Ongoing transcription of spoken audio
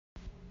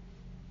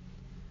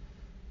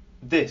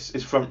This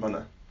is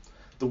Frontrunner,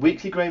 the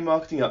weekly grain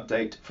marketing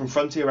update from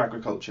Frontier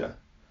Agriculture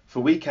for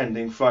week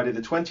ending Friday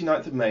the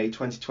 29th of May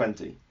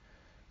 2020,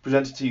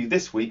 presented to you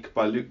this week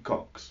by Luke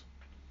Cox.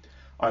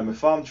 I'm a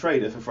farm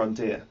trader for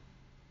Frontier.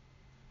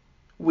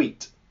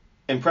 Wheat.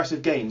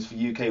 Impressive gains for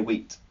UK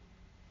wheat.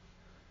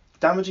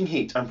 Damaging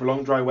heat and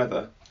prolonged dry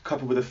weather,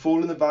 coupled with a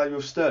fall in the value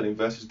of sterling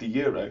versus the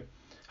euro,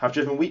 have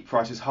driven wheat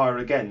prices higher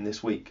again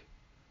this week.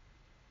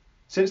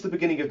 Since the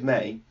beginning of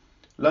May,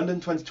 London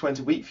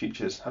 2020 wheat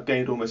futures have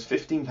gained almost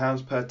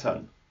 £15 per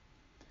tonne.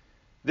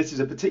 This is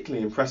a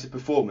particularly impressive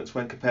performance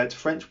when compared to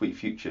French wheat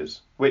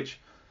futures, which,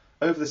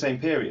 over the same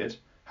period,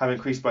 have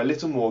increased by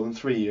little more than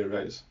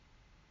 €3.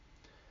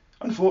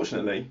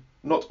 Unfortunately,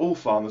 not all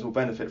farmers will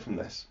benefit from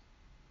this.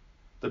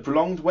 The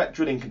prolonged wet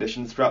drilling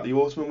conditions throughout the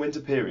autumn and winter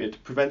period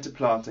prevented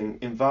planting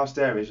in vast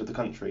areas of the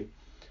country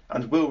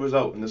and will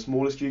result in the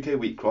smallest UK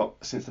wheat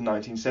crop since the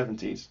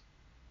 1970s.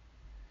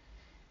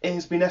 It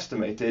has been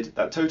estimated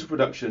that total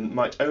production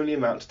might only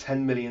amount to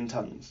 10 million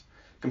tonnes,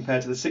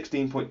 compared to the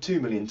 16.2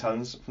 million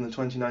tonnes from the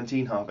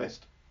 2019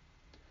 harvest.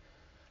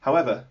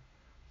 However,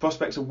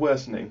 prospects are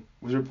worsening,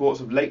 with reports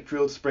of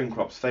late-drilled spring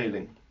crops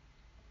failing.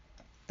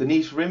 The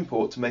need for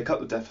import to make up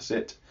the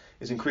deficit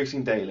is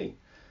increasing daily,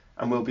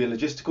 and will be a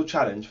logistical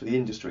challenge for the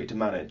industry to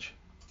manage.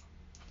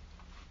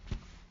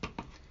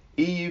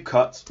 EU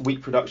cuts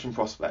wheat production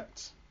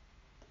prospects.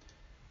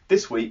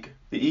 This week,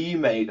 the EU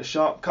made a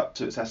sharp cut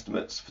to its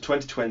estimates for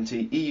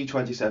 2020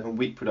 EU27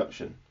 wheat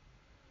production.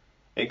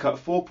 It cut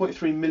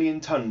 4.3 million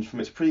tonnes from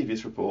its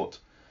previous report,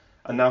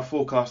 and now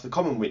forecasts the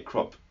common wheat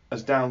crop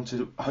as down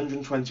to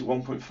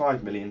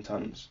 121.5 million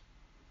tonnes.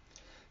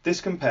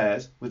 This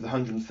compares with the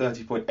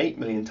 130.8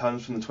 million tonnes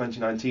from the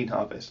 2019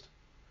 harvest.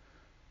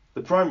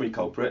 The primary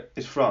culprit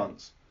is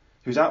France,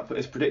 whose output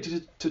is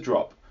predicted to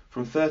drop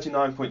from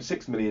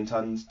 39.6 million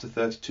tonnes to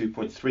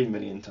 32.3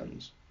 million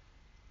tonnes.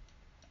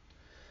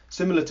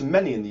 Similar to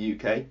many in the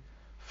UK,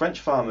 French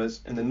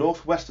farmers in the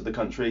northwest of the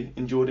country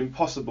endured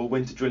impossible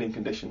winter drilling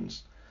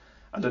conditions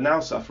and are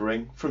now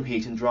suffering from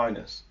heat and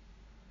dryness.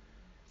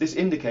 This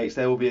indicates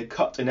there will be a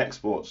cut in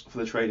exports for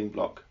the trading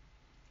bloc.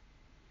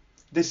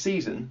 This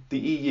season, the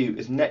EU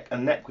is neck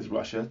and neck with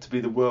Russia to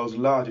be the world's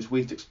largest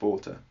wheat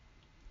exporter.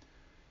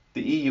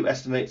 The EU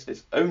estimates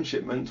its own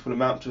shipment will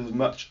amount to as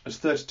much as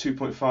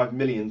 32.5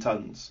 million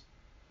tonnes.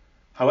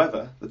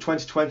 However, the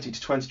 2020 to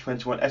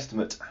 2021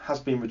 estimate has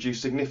been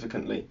reduced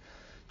significantly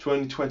to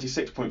only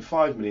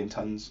 26.5 million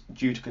tonnes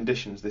due to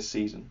conditions this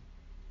season.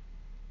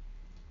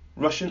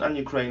 Russian and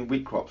Ukraine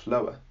wheat crops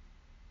lower.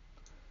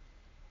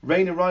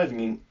 Rain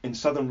arriving in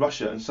southern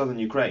Russia and southern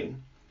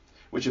Ukraine,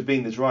 which have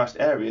been the driest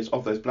areas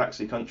of those Black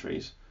Sea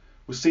countries,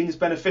 was seen as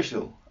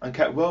beneficial and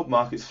kept world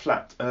markets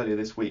flat earlier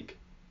this week.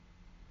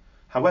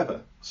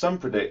 However, some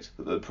predict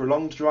that the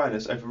prolonged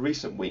dryness over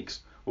recent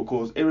weeks will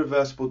cause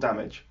irreversible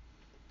damage,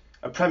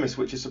 a premise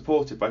which is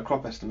supported by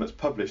crop estimates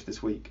published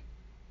this week.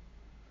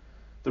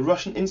 The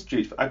Russian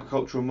Institute for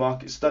Agricultural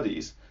Market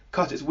Studies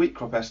cut its wheat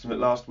crop estimate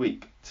last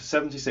week to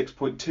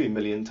 76.2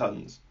 million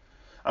tonnes,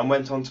 and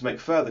went on to make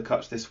further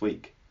cuts this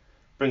week,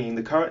 bringing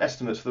the current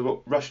estimates for the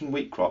Russian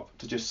wheat crop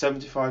to just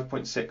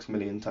 75.6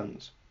 million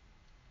tonnes.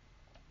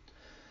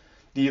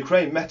 The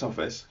Ukraine Met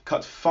Office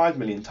cut 5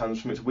 million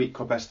tonnes from its wheat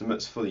crop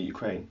estimates for the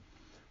Ukraine,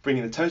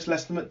 bringing the total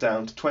estimate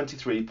down to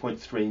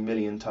 23.3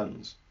 million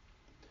tonnes.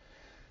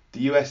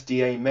 The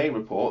USDA May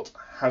report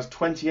has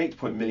 28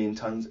 million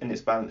tonnes in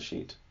its balance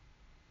sheet.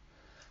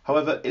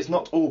 However, it's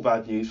not all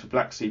bad news for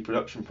Black Sea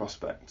production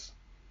prospects.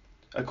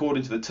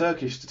 According to the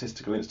Turkish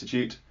Statistical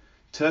Institute,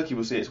 Turkey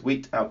will see its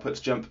wheat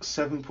outputs jump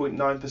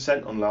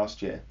 7.9% on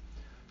last year,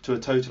 to a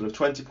total of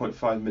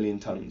 20.5 million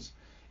tonnes,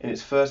 in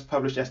its first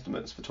published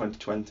estimates for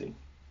 2020.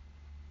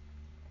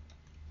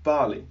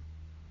 Barley.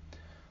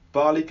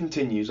 Barley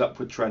continues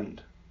upward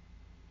trend.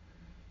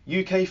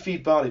 UK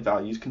feed barley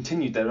values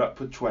continued their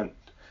upward trend,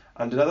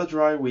 and another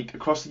dry week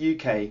across the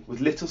UK with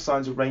little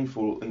signs of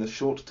rainfall in the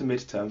short to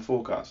mid-term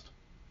forecast.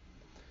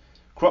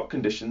 Crop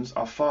conditions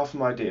are far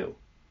from ideal,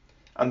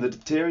 and the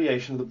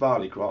deterioration of the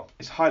barley crop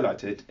is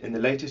highlighted in the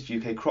latest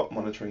UK crop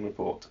monitoring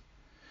report,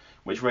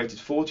 which rated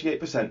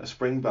 48% of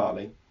spring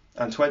barley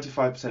and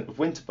 25% of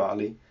winter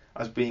barley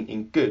as being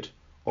in good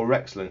or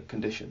excellent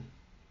condition.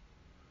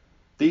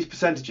 These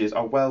percentages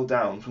are well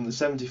down from the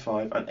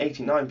 75% and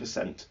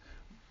 89%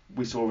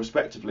 we saw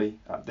respectively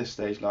at this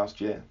stage last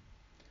year.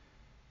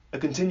 A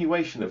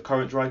continuation of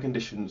current dry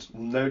conditions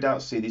will no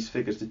doubt see these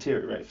figures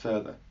deteriorate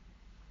further.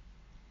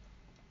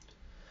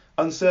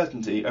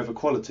 Uncertainty over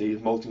quality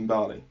of malting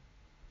barley.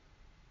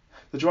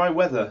 The dry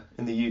weather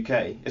in the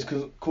UK is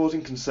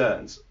causing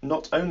concerns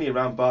not only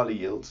around barley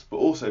yields but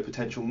also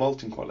potential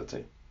malting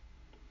quality.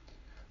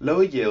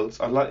 Lower yields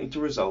are likely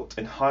to result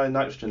in higher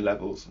nitrogen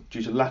levels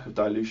due to lack of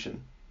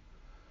dilution.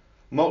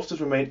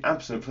 Maltsters remain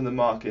absent from the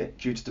market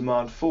due to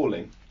demand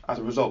falling as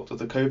a result of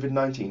the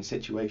COVID-19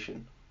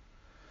 situation.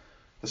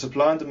 The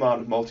supply and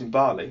demand of malting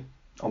barley,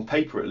 on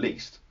paper at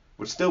least,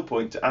 would still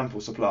point to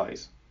ample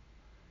supplies.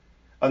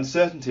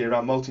 Uncertainty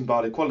around malting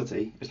barley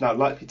quality is now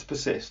likely to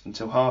persist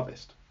until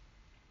harvest.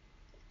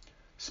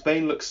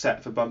 Spain looks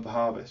set for bumper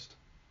harvest.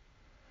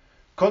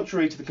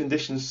 Contrary to the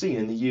conditions seen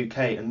in the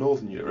UK and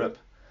Northern Europe,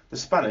 the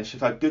Spanish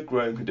have had good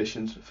growing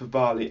conditions for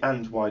barley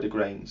and wider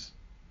grains.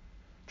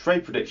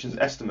 Trade predictions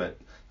estimate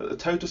that the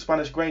total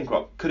Spanish grain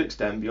crop could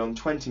extend beyond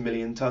 20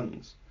 million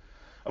tonnes,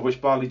 of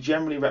which barley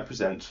generally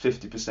represents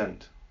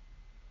 50%.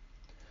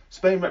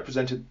 Spain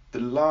represented the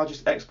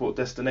largest export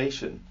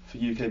destination for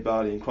UK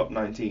barley in crop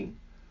 19,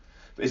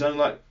 but is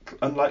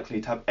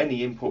unlikely to have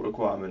any import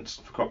requirements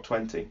for crop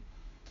 20,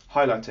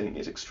 highlighting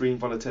its extreme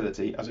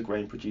volatility as a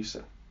grain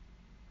producer.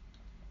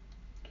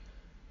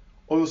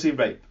 Oilseed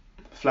rape,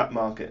 flat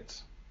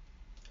markets.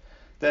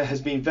 There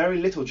has been very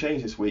little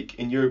change this week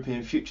in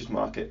European futures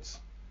markets,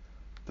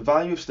 the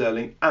value of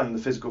sterling and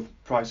the physical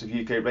price of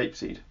UK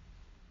rapeseed.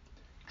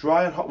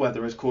 Dry and hot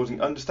weather is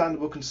causing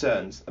understandable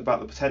concerns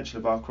about the potential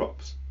of our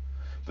crops,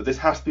 but this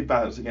has to be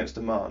balanced against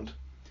demand,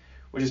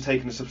 which has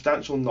taken a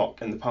substantial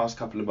knock in the past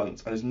couple of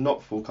months and is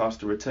not forecast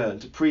to return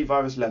to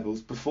pre-virus levels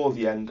before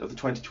the end of the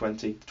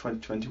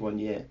 2020-2021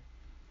 year.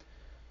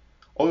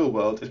 Oil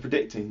World is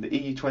predicting the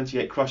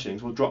EU28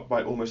 crushings will drop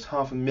by almost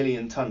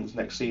 500,000 tonnes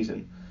next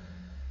season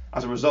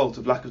as a result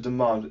of lack of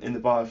demand in the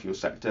biofuel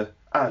sector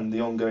and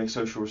the ongoing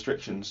social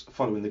restrictions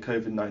following the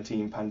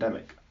COVID-19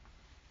 pandemic.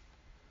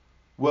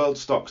 World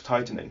stocks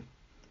tightening.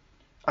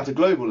 At a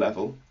global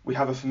level, we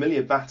have a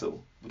familiar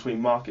battle between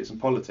markets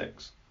and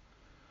politics.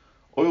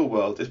 Oil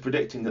World is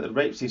predicting that the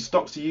rapeseed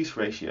stocks-to-use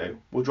ratio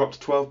will drop to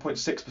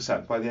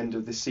 12.6% by the end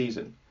of this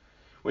season,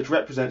 which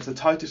represents the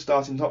tightest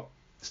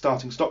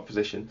starting stock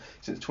position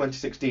since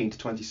 2016 to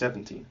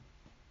 2017.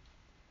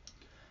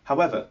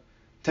 However,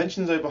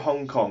 tensions over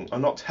Hong Kong are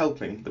not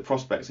helping the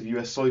prospects of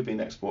US soybean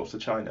exports to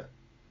China.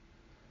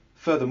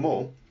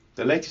 Furthermore,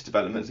 the latest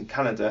developments in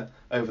Canada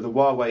over the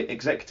Huawei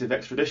executive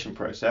extradition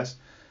process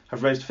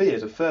have raised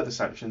fears of further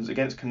sanctions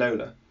against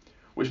canola,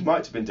 which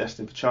might have been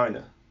destined for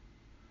China.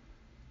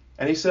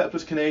 Any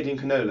surplus Canadian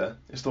canola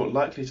is thought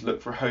likely to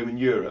look for a home in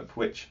Europe,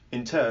 which,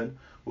 in turn,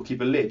 will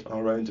keep a lid on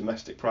our own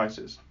domestic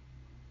prices.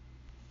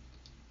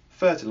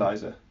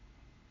 Fertiliser.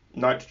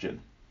 Nitrogen.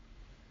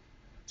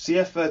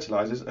 CF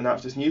Fertilisers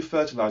announced its new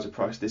fertiliser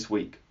price this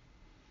week.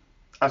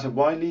 As had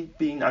widely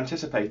been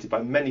anticipated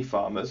by many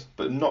farmers,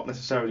 but not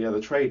necessarily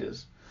other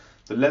traders,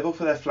 the level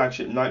for their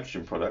flagship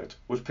nitrogen product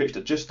was pitched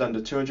at just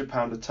under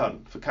 £200 a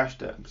tonne for cash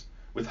terms,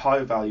 with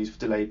higher values for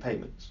delayed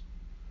payments.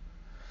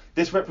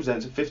 This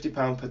represents a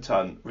 £50 per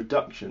tonne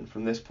reduction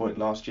from this point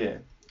last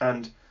year,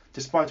 and,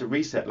 despite a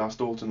reset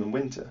last autumn and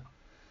winter,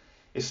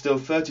 is still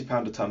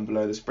 £30 a tonne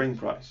below the spring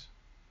price.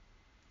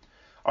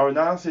 Our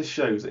analysis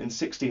shows that in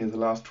 16 of the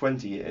last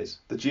 20 years,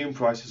 the June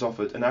price has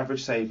offered an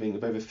average saving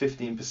of over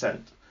 15%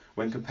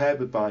 when compared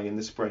with buying in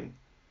the spring.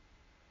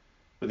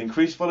 With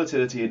increased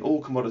volatility in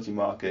all commodity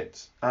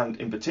markets, and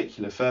in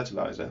particular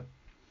fertiliser,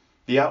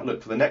 the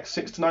outlook for the next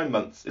 6 to 9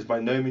 months is by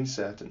no means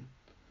certain,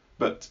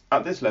 but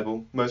at this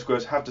level most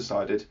growers have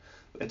decided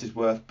that it is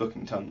worth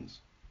booking tonnes.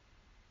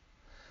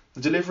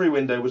 The delivery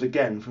window was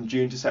again from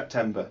June to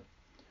September,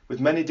 with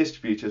many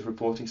distributors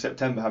reporting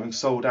September having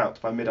sold out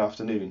by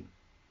mid-afternoon.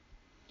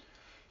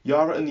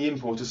 Yara and the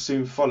importers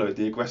soon followed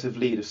the aggressive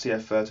lead of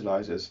CF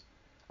Fertilisers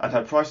and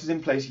had prices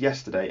in place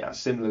yesterday at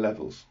similar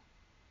levels.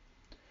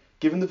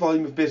 Given the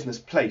volume of business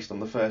placed on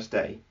the first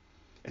day,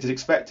 it is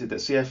expected that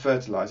CF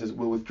Fertilisers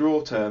will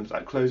withdraw terms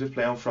at close of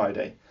play on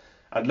Friday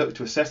and look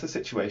to assess the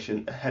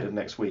situation ahead of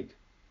next week.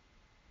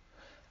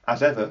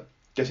 As ever,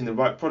 getting the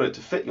right product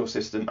to fit your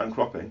system and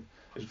cropping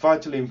is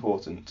vitally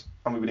important,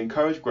 and we would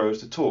encourage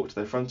growers to talk to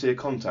their Frontier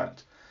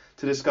contact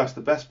to discuss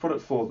the best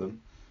product for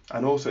them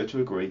and also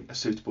to agree a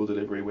suitable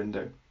delivery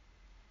window.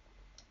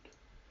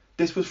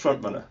 This was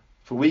Frontrunner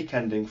for week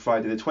ending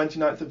Friday the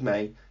 29th of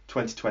May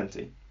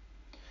 2020.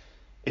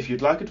 If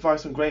you'd like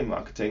advice on grain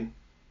marketing,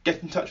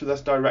 get in touch with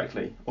us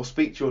directly or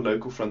speak to your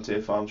local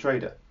Frontier farm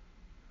trader.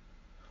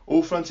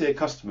 All Frontier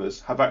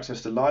customers have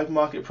access to live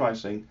market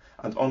pricing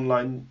and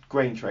online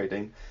grain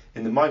trading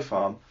in the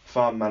MyFarm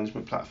farm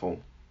management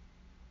platform.